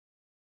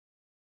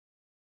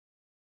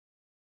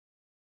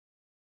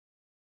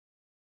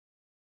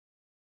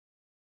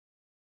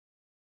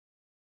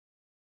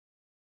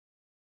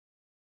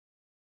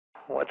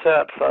What's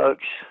up,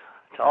 folks?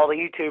 To all the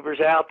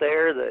YouTubers out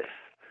there that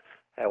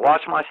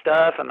watch my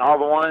stuff and all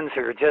the ones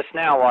who are just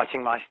now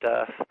watching my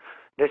stuff,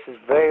 this is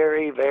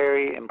very,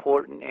 very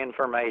important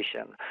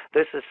information.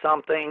 This is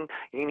something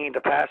you need to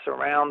pass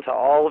around to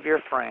all of your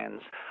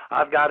friends.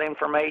 I've got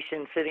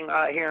information sitting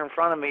right here in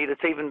front of me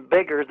that's even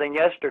bigger than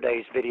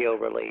yesterday's video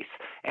release,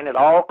 and it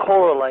all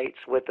correlates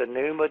with the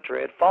new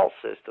Madrid fault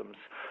systems.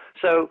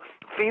 So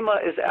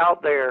FEMA is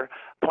out there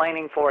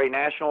planning for a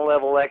national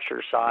level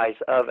exercise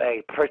of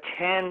a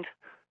pretend,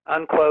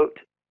 unquote,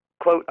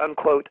 quote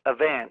unquote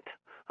event,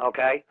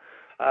 okay?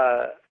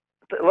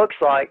 It looks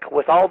like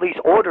with all these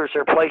orders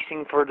they're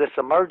placing for this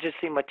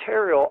emergency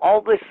material,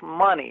 all this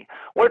money,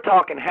 we're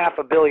talking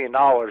 $500 million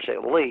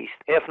at least,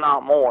 if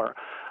not more,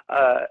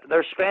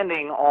 they're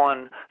spending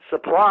on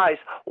supplies.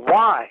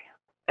 Why?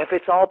 If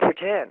it's all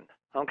pretend,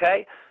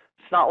 okay?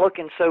 It's not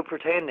looking so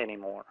pretend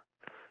anymore.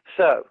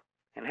 So,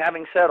 and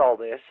having said all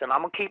this, and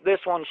I'm going to keep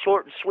this one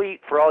short and sweet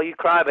for all you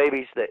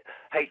crybabies that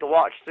hate to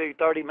watch through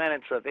 30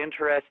 minutes of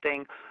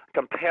interesting,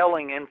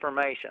 compelling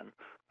information.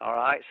 All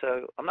right,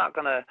 so I'm not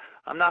gonna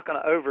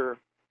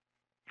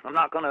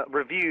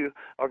review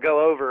or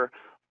go over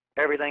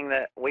everything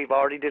that we've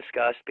already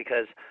discussed,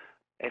 because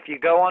if you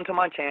go onto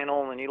my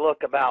channel and you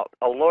look about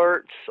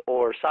alerts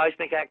or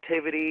seismic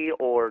activity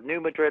or new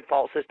Madrid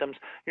fault systems,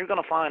 you're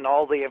going to find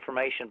all the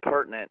information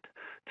pertinent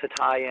to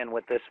tie in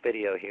with this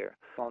video here.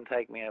 It's going to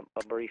take me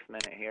a brief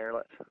minute here.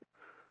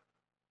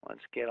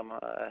 Let's get them.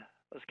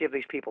 Let's give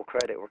these people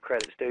credit where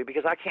credit's due,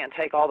 because I can't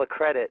take all the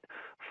credit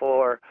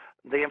for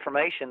the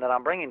information that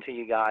I'm bringing to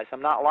you guys.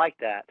 I'm not like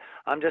that.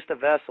 I'm just a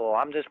vessel.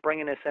 I'm just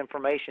bringing this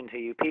information to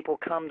you. People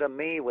come to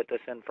me with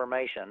this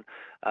information.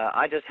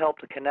 I just help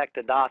to connect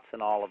the dots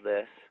in all of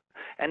this.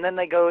 And then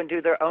they go and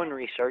do their own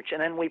research, and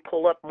then we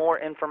pull up more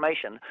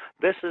information.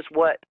 This is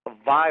what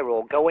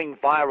going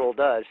viral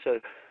does. So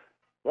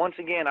once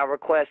again, I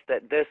request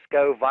that this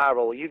go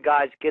viral. You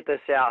guys get this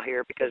out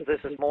here, because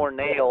this is more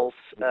nails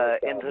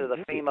into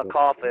the FEMA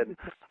coffin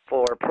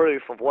for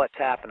proof of what's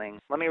happening.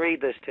 Let me read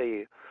this to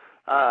you.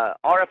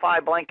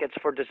 RFI blankets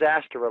for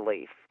disaster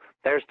relief.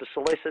 There's the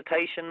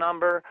solicitation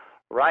number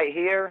right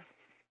here.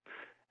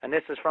 And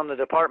this is from the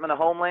Department of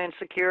Homeland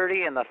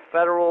Security and the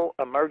Federal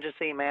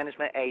Emergency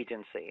Management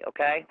Agency,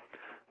 okay?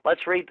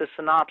 Let's read the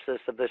synopsis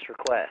of this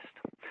request.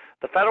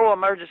 The Federal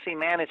Emergency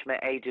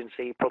Management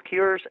Agency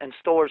procures and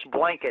stores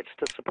blankets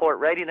to support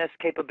readiness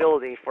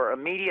capability for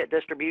immediate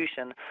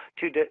distribution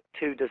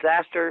to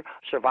disaster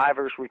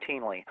survivors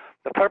routinely.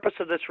 The purpose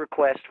of this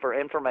request for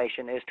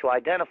information is to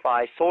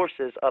identify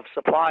sources of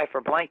supply for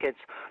blankets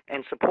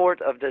in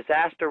support of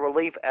disaster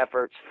relief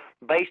efforts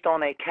based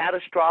on a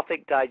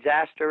catastrophic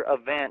disaster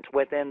event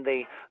within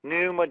the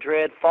New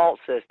Madrid fault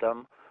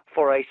system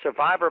for a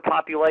survivor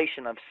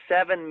population of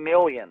 7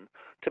 million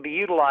to be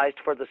utilized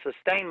for the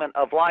sustainment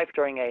of life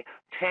during a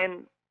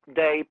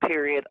 10-day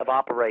period of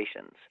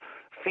operations.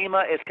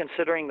 FEMA is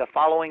considering the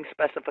following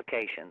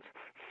specifications: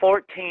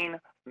 14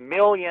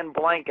 million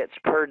blankets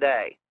per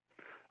day.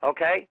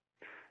 Okay?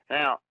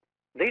 Now,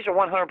 these are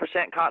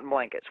 100% cotton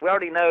blankets. We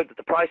already know that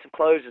the price of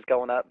clothes is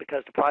going up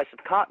because the price of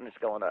cotton is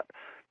going up.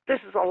 This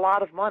is a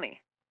lot of money.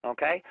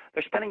 Okay?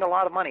 They're spending a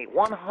lot of money.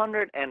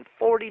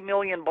 140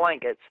 million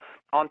blankets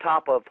on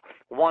top of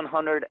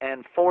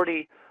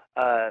 140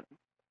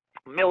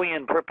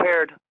 million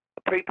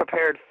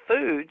pre-prepared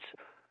foods.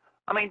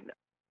 I mean,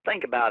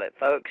 think about it,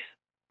 folks.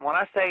 When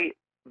I say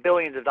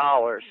billions of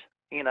dollars,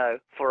 you know,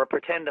 for a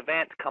pretend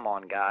event, come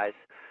on, guys.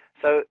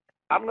 So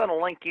I'm going to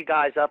link you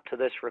guys up to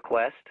this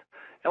request,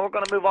 and we're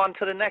going to move on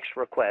to the next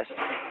request,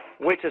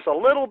 which is a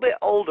little bit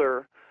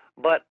older,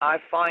 but I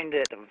find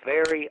it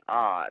very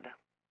odd.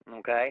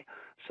 Okay,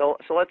 so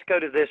let's go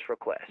to this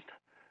request.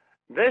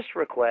 This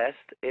request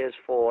is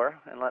for,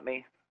 and let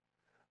me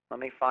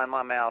find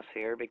my mouse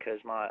here, because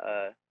my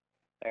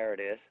there it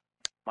is.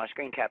 My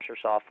screen capture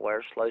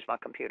software slows my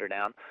computer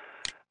down.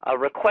 A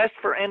request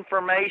for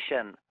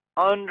information: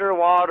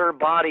 underwater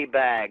body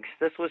bags.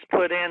 This was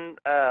put in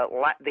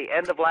the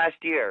end of last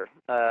year,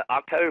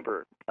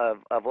 October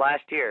of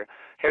last year.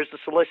 Here's the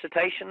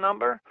solicitation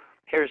number.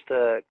 Here's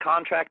the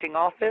contracting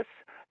office.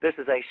 This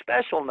is a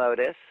special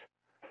notice.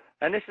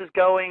 And this is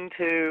going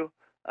to,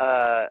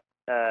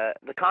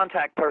 the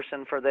contact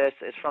person for this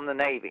is from the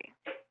Navy.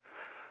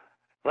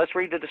 Let's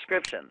read the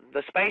description.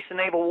 The Space and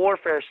Naval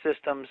Warfare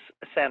Systems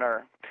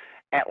Center,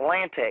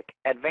 Atlantic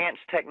Advanced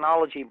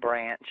Technology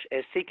Branch,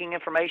 is seeking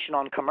information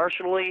on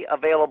commercially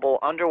available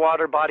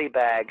underwater body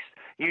bags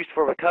used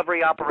for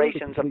recovery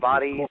operations of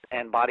bodies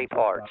and body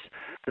parts.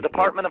 The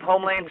Department of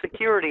Homeland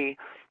Security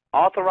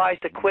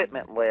authorized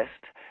equipment list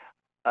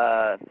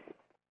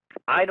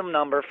Item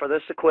number for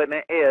this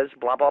equipment is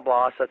blah, blah,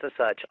 blah, such and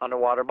such,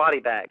 underwater body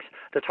bags.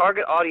 The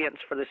target audience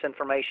for this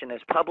information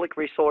is public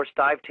resource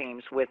dive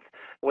teams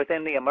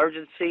within the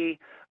emergency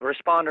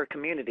responder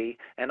community,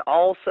 and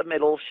all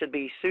submittals should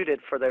be suited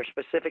for their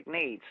specific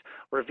needs.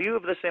 Review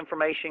of this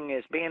information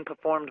is being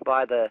performed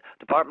by the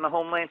Department of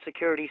Homeland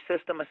Security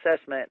System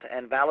Assessment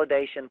and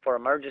Validation for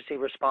Emergency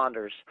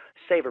Responders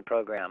SAVER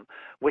program,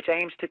 which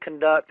aims to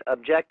conduct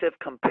objective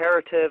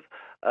comparative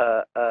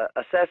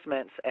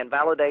assessments and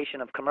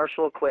validation of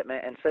commercial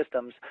equipment and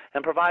systems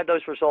and provide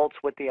those results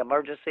with the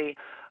emergency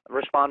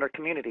responder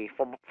community.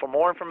 For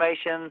more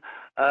information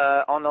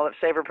on the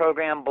SAVER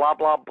program, blah,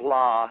 blah,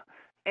 blah.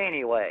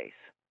 Anyways,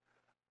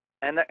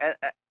 and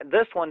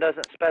this one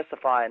doesn't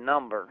specify a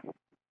number,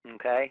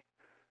 okay?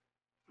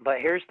 But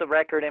here's the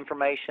record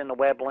information, the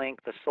web link,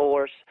 the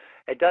source.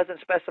 It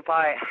doesn't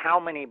specify how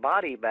many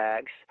body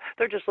bags.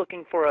 They're just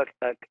looking for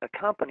a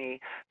company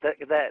that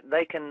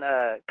they can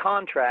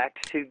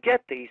contract to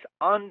get these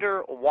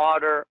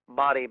underwater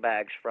body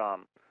bags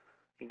from.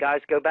 You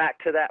guys go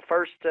back to that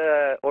first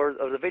or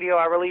the video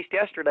I released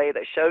yesterday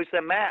that shows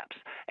the maps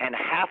and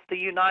half the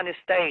United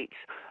States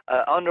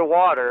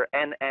underwater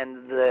and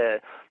the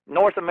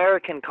North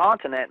American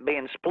continent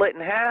being split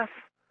in half.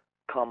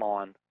 Come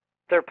on.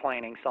 They're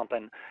planning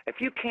something. If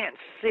you can't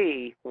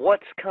see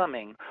what's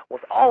coming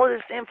with all of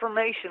this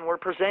information we're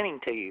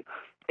presenting to you,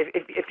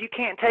 if you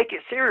can't take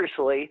it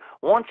seriously,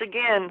 once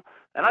again,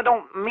 and I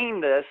don't mean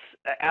this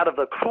out of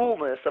the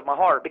cruelness of my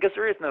heart, because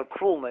there is no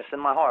cruelness in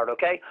my heart,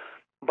 okay?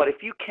 But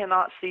if you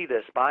cannot see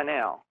this by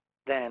now,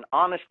 then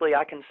honestly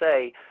I can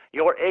say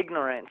your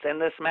ignorance in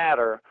this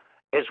matter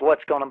is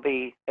what's going to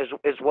be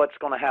is what's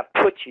going to have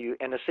put you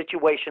in a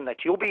situation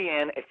that you'll be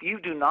in if you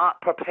do not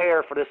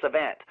prepare for this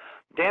event.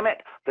 Damn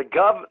it,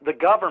 the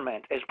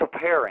government is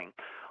preparing.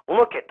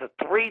 Look at the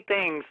three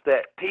things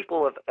that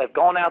people have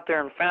gone out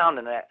there and found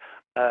and that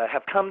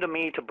have come to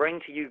me to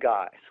bring to you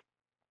guys.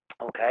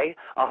 Okay,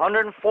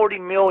 140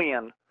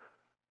 million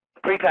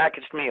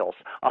prepackaged meals,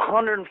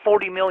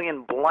 140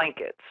 million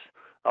blankets,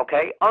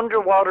 okay,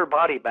 underwater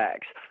body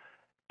bags.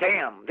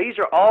 Damn, these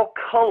are all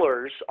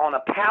colors on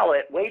a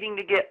palette waiting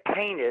to get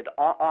painted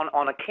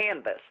on a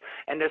canvas.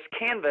 And this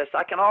canvas,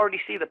 I can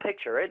already see the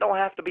picture. It don't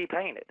have to be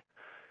painted.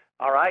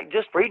 All right?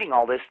 Just reading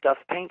all this stuff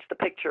paints the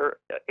picture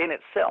in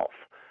itself.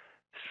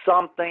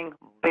 Something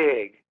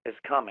big is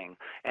coming,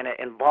 and it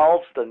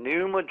involves the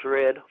New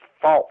Madrid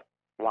fault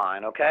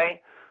line, okay?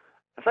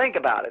 Think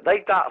about it.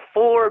 They've got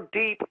 4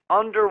 deep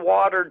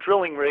underwater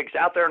drilling rigs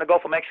out there in the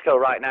Gulf of Mexico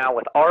right now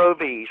with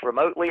ROVs,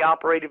 remotely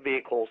operated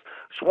vehicles,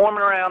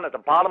 swarming around at the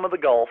bottom of the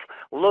Gulf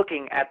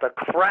looking at the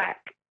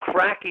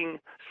cracking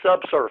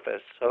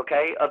subsurface,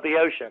 okay, of the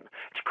ocean.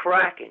 It's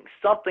cracking.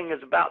 Something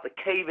is about to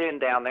cave in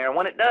down there, and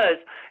when it does,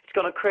 it's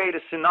going to create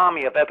a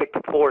tsunami of epic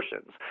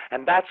proportions,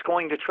 and that's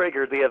going to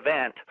trigger the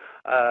event,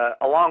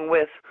 along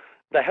with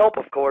the help,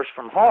 of course,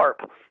 from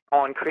HAARP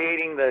on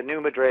creating the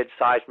New Madrid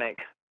seismic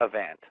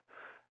event.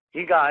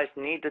 You guys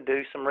need to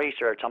do some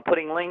research. I'm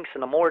putting links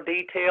into more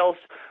details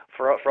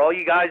for all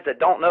you guys that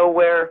don't know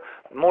where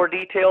more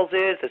details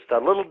is. It's the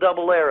little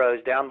double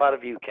arrows down by the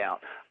view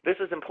count. This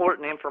is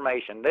important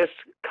information. This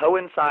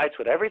coincides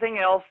with everything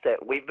else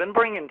that we've been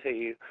bringing to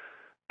you.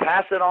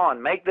 Pass it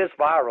on. Make this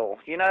viral.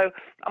 You know,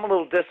 I'm a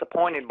little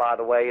disappointed, by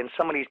the way, in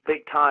some of these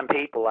big-time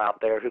people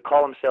out there who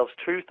call themselves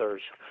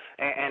truthers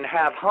and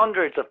have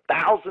hundreds of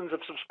thousands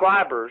of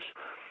subscribers,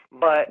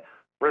 but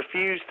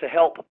refuse to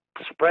help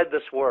spread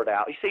this word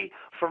out. You see,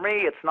 for me,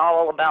 it's not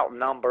all about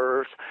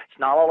numbers. It's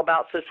not all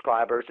about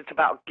subscribers. It's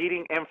about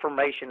getting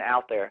information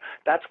out there.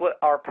 That's what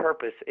our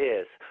purpose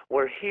is.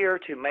 We're here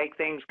to make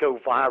things go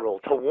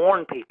viral, to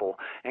warn people.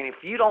 And if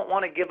you don't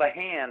want to give a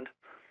hand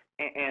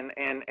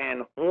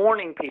and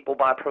warning people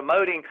by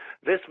promoting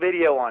this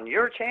video on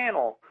your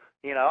channel,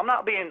 you know, I'm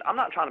not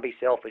trying to be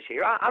selfish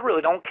here. I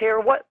really don't care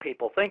what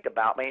people think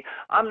about me.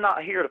 I'm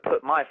not here to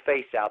put my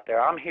face out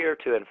there. I'm here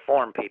to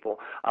inform people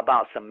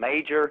about some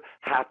major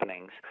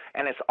happenings.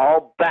 And it's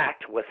all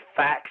backed with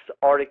facts,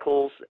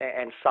 articles,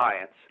 and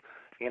science,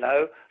 you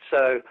know.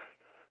 So,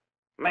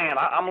 man,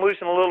 I'm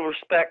losing a little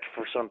respect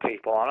for some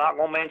people. I'm not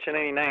going to mention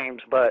any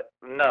names, but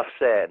enough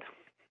said.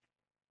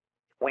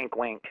 Wink,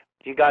 wink.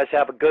 You guys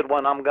have a good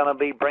one. I'm going to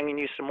be bringing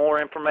you some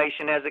more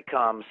information as it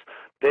comes.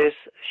 This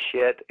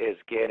shit is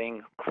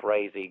getting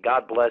crazy.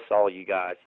 God bless all you guys.